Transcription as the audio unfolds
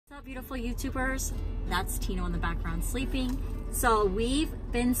Beautiful YouTubers, that's Tino in the background sleeping. So we've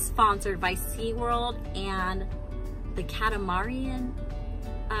been sponsored by SeaWorld and the Catamaran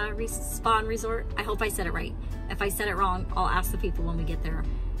Spa and Resort. I hope I said it right. If I said it wrong, I'll ask the people when we get there.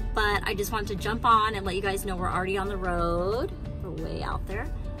 But I just wanted to jump on and let you guys know we're already on the road. We're way out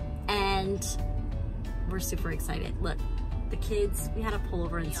there and we're super excited. Look, the kids, we had to pull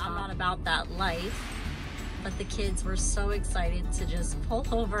over and stop. I'm not about that life, but the kids were so excited to just pull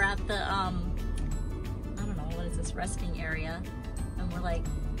over at the, I don't know, what is this, resting area? And we're like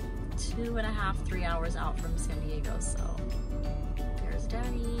 2.5, 3 hours out from San Diego. So there's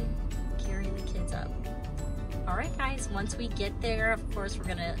Daddy carrying the kids up. All right, guys, once we get there, of course, we're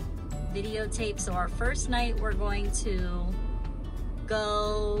gonna videotape. So our first night, we're going to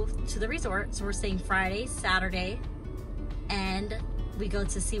go to the resort. So we're staying Friday, Saturday, and we go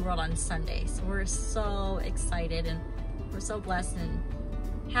to SeaWorld on Sunday. So we're so excited and we're so blessed and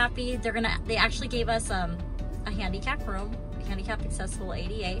happy. They actually gave us a handicap room, a handicap accessible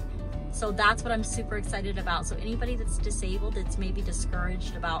ADA. So that's what I'm super excited about. So anybody that's disabled, that's maybe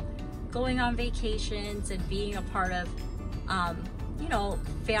discouraged about going on vacations and being a part of, you know,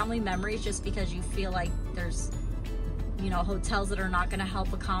 family memories just because you feel like there's, you know, hotels that are not gonna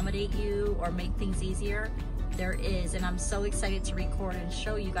help accommodate you or make things easier. There is, and I'm so excited to record and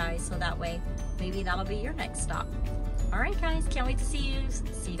show you guys so that way maybe that'll be your next stop. All right, guys, can't wait to see you.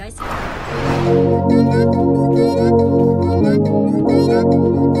 See you guys soon.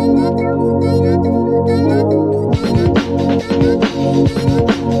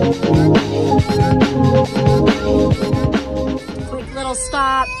 Quick little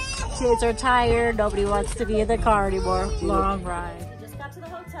stop. Kids are tired. Nobody wants to be in the car anymore. Long ride. We just got to the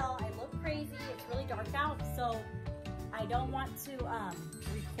hotel. I look crazy. It's really dark out, so I don't want to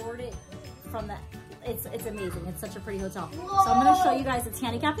record it from the. It's amazing. It's such a pretty hotel. Whoa. So I'm going to show you guys. It's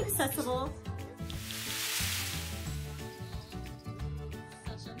handicap accessible.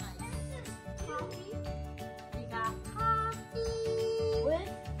 Such a nice coffee. We got coffee. With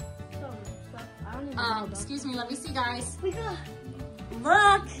some stuff. I don't even excuse me. Let me see, guys. We got.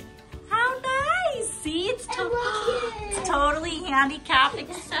 Look. How nice. See, it's totally handicap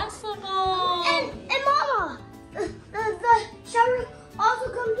accessible. And Mama, the shower also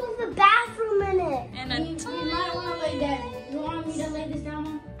comes with the bathroom in it. And a you might want to lay down. You want me to lay this down,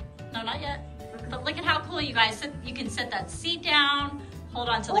 Mom? No, not yet. Okay. But look at how cool you guys sit. You can set that seat down, hold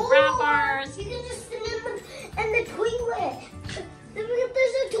on to the grab bars. You can just sit in the toilet. There's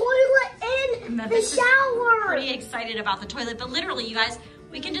a toilet in the shower. Pretty excited about the toilet, but literally, you guys,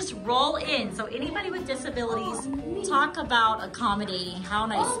 we can just roll in. So anybody with disabilities, talk about accommodating. How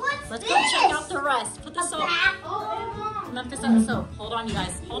nice. Let's go check out the rest. Put the soap. Memphis on the soap. Hold on, you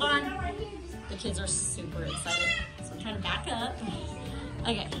guys. Hold on. The kids are super excited. So I'm trying to back up.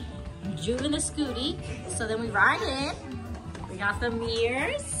 Okay. I'm doing the scooty. So then we ride in. We got the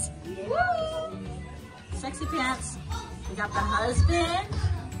mirrors. Woo! Sexy pants. We got the husband.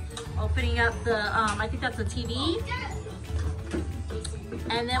 Opening up the, I think that's a TV.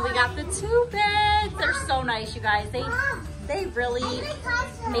 And then we got the 2 beds. They're so nice, you guys. They really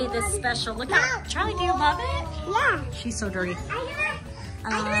made this special. Look at Charlie. Do you love it? Yeah. She's so dirty.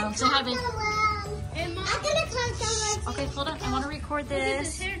 So have it. Okay, hold on. I want to record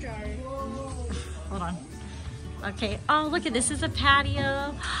this. Hold on. Okay. Oh, look at this. Is a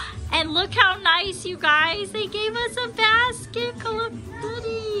patio. And look how nice, you guys. They gave us a basket full of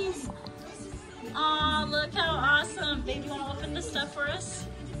goodies. Oh, look how awesome. Babe, you want to open this stuff for us?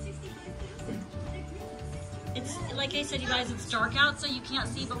 It's, like I said, you guys, it's dark out, so you can't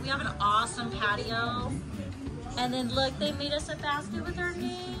see, but we have an awesome patio. And then look, they made us a basket with our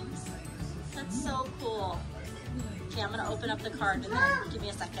names. That's so cool. Okay, I'm going to open up the card, and then give me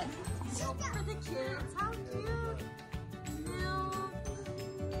a second. For the kids, how cute.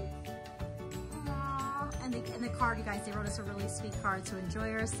 And the card, you guys, they wrote us a really sweet card to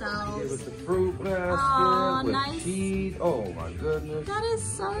enjoy ourselves. Give us the fruit basket with nice. cheese. Oh my goodness. That is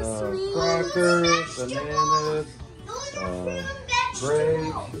so sweet. Crackers, bananas,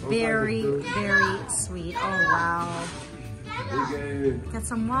 grapes. Very, very sweet. Oh wow. Got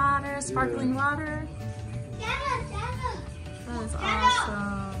some water, sparkling water. That is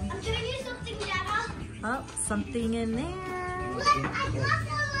awesome. I'm showing you something, Dada. Oh, something in there. Look, I love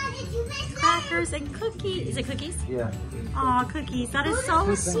the Crackers and cookies. Is it cookies? Yeah. Aw, cookies. That is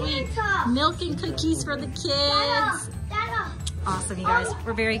so sweet. Milk and cookies for the kids. Awesome, you guys.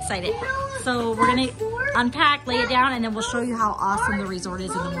 We're very excited. So we're going to unpack, lay it down, and then we'll show you how awesome the resort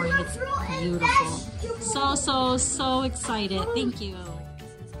is in the morning. It's beautiful. So excited. Thank you.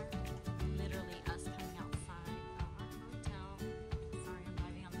 This is literally us coming outside of our hotel. Sorry, I'm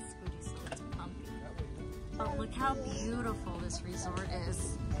driving on the But look how beautiful this resort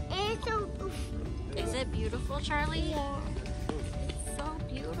is. It's so Is it beautiful, Charlie? yeah. It's so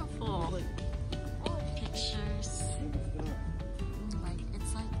beautiful. Pictures.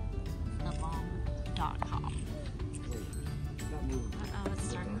 It's like thebomb.com. Uh-oh, it's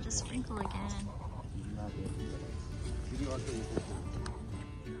starting to sprinkle again.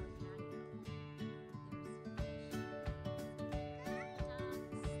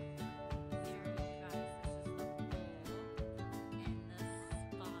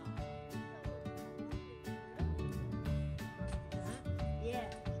 Yeah.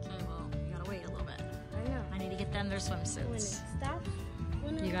 Okay, well, you gotta wait a little bit. I know. I need to get them their When it swimsuits. stops.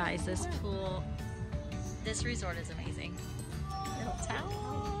 You guys, this pool, this resort is amazing. Little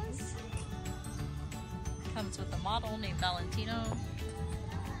towels. Comes with a model named Valentino.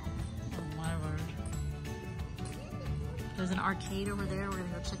 Oh my word. There's an arcade over there. We're gonna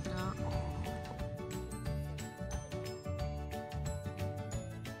go check it out.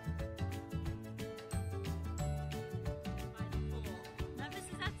 Memphis,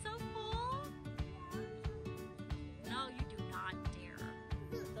 is that so cool? No, you do not dare.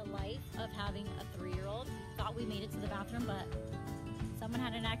 The life of having a 3-year-old. Thought we made it to the bathroom, but someone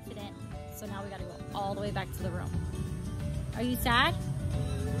had an accident, so now we gotta go all the way back to the room. Are you sad?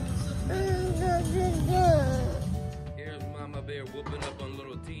 Here's Mama Bear whooping up on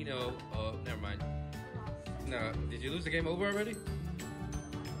little Tino. Oh, never mind. No, did you lose the game over already?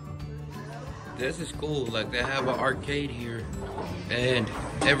 This is cool. Like, they have an arcade here, and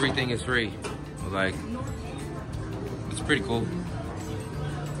everything is free. Like, it's pretty cool.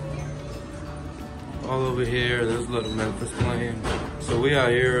 All over here, there's little Memphis playing. So we out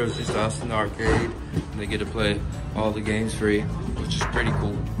here, it's just us in the arcade, and they get to play all the games free, which is pretty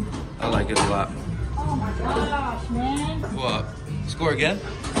cool. I like it a lot. Oh my gosh, man. What? Score again?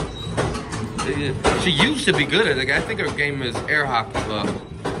 She used to be good at it. I think her game is air hockey, but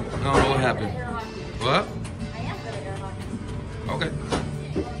I don't know what happened. What? I am good at air hockey. Okay.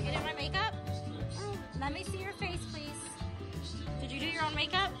 Did you get in my makeup? Let me see your face, please. Did you do your own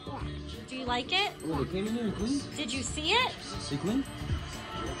makeup? Yeah. Do you like it? Oh, they came in there and clean? Did you see it? They clean?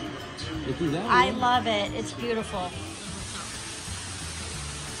 They clean that I love it. It's beautiful. And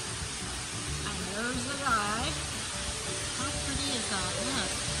there's the ride. How pretty is that?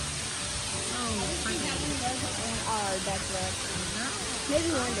 Look. So pretty. In our backyard. Maybe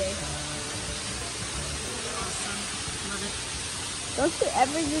one day. Awesome. Love it. Don't you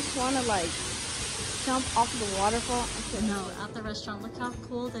ever just want to like jump off the waterfall? No, at the restaurant, look how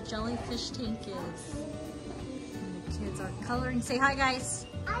cool the jellyfish tank is. And the kids are coloring. Say hi, guys.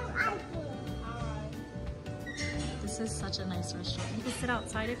 This is such a nice restaurant. You can sit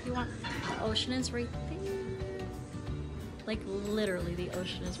outside if you want. The ocean is right there. Like literally, the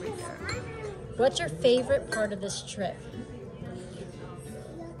ocean is right there. What's your favorite part of this trip?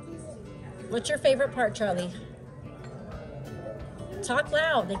 What's your favorite part, Charlie? Talk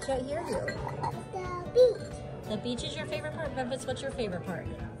loud. They can't hear you. The beach. The beach is your favorite part. Memphis, what's your favorite part?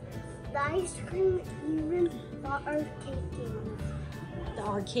 The ice cream, even the arcade games. The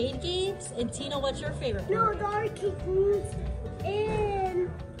arcade games? And Tina, what's your favorite No, part? the arcade games and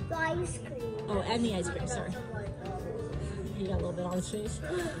the ice cream. Oh, and the ice cream, sorry. You got a little bit on his face.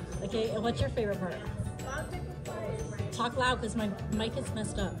 Okay, and what's your favorite part? Talk loud because my mic is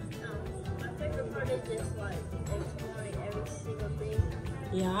messed up. My favorite part is just like exploring every single thing.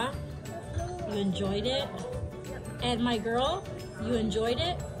 Yeah? You enjoyed it? And my girl, you enjoyed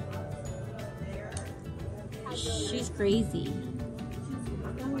it? She's crazy.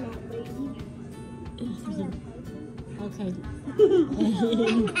 Okay.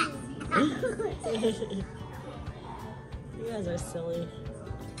 You guys are silly.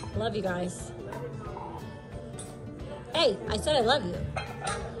 Love you guys. Hey, I said I love you.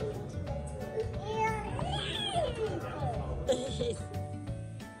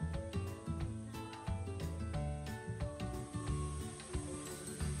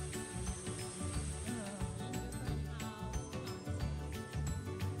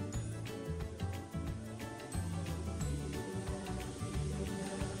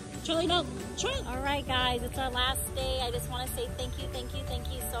 Charlie, no. Charlie. All right, guys, it's our last day. I just want to say thank you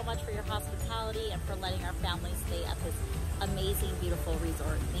so much for your hospitality and for letting our family stay at this amazing, beautiful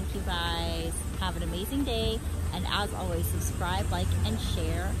resort. Thank you, guys. Have an amazing day. And as always, subscribe, like, and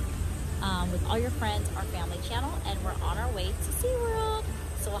share with all your friends, our family channel. And we're on our way to SeaWorld.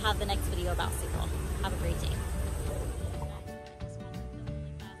 So we'll have the next video about SeaWorld. Have a great day.